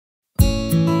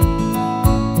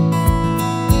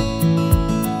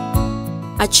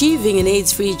Achieving an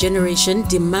AIDS-free generation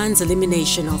demands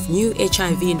elimination of new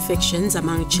HIV infections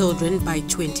among children by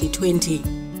 2020.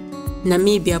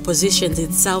 Namibia positions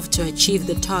itself to achieve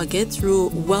the target through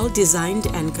well-designed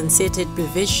and concerted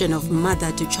prevention of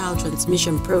mother-to-child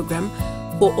transmission program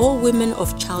for all women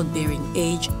of childbearing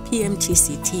age,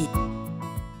 PMTCT.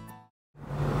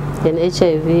 An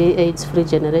HIV AIDS-free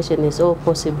generation is all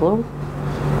possible.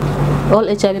 All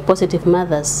HIV positive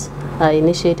mothers are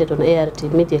initiated on ART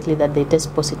immediately that they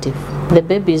test positive. The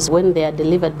babies, when they are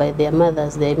delivered by their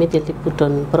mothers, they are immediately put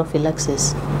on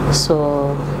prophylaxis.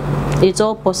 So it's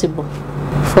all possible.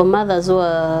 For mothers who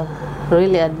are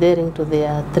really adhering to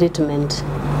their treatment,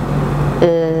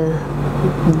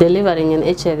 delivering an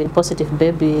HIV positive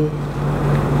baby,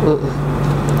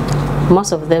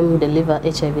 most of them deliver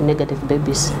HIV negative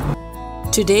babies.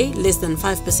 Today, less than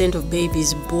 5% of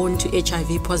babies born to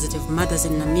HIV-positive mothers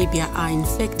in Namibia are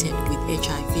infected with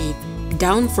HIV,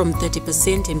 down from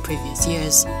 30% in previous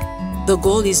years. The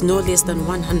goal is no less than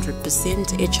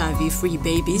 100% HIV-free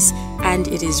babies, and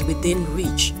it is within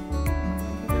reach.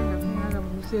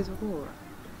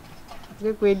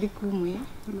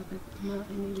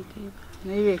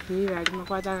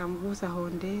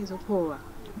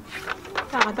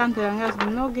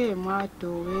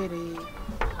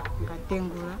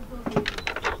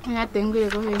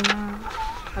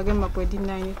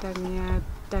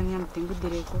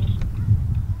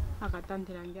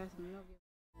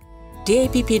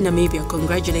 DAPP Namibia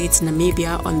congratulates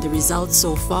Namibia on the results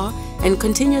so far and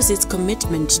continues its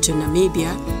commitment to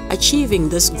Namibia achieving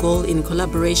this goal in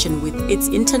collaboration with its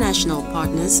international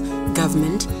partners,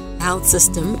 government, health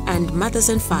system, and mothers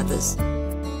and fathers.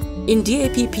 In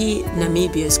DAPP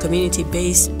Namibia's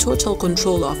community-based total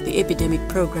control of the epidemic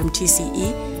program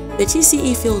TCE, the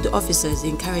TCE field officers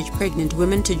encourage pregnant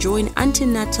women to join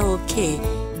Ante-Natal Care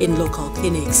in local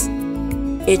clinics.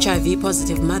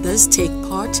 HIV-positive mothers take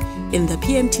part in the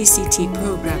PMTCT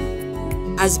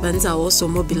program. Husbands are also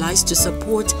mobilized to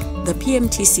support the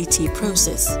PMTCT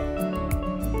process.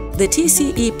 The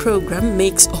TCE program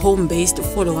makes home-based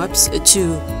follow-ups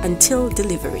to until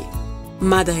delivery.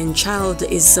 Mother and child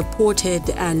is supported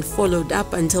and followed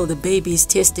up until the baby is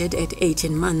tested at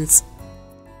 18 months.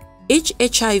 Each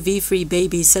HIV-free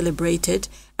baby is celebrated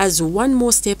as one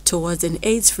more step towards an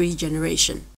AIDS-free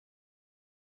generation.